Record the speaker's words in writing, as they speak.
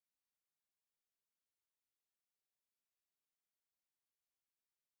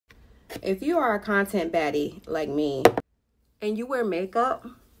if you are a content baddie like me and you wear makeup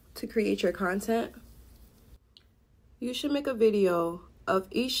to create your content, you should make a video of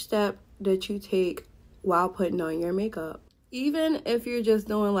each step that you take while putting on your makeup. Even if you're just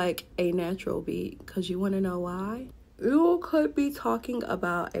doing like a natural beat, because you want to know why. You could be talking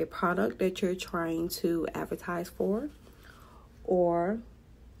about a product that you're trying to advertise for, or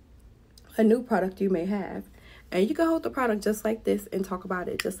a new product you may have. And you can hold the product just like this and talk about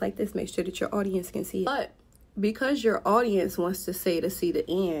it just like this. Make sure that your audience can see it. But because your audience wants to see the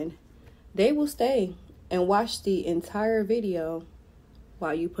end, they will stay and watch the entire video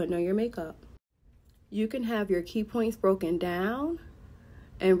while you putting on your makeup. You can have your key points broken down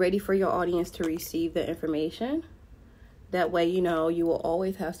and ready for your audience to receive the information. That way, you know, you will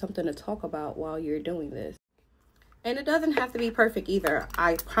always have something to talk about while you're doing this. And it doesn't have to be perfect either.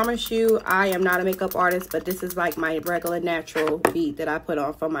 I promise you, I am not a makeup artist, but this is like my regular natural beat that I put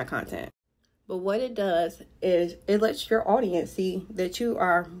on for my content. But what it does is it lets your audience see that you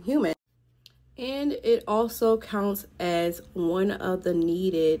are human. And it also counts as one of the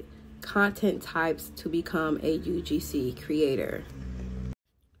needed content types to become a UGC creator,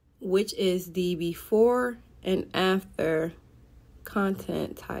 which is the before and after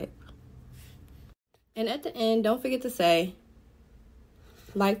content type. And at the end, don't forget to say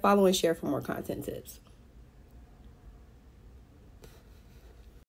like, follow, and share for more content tips.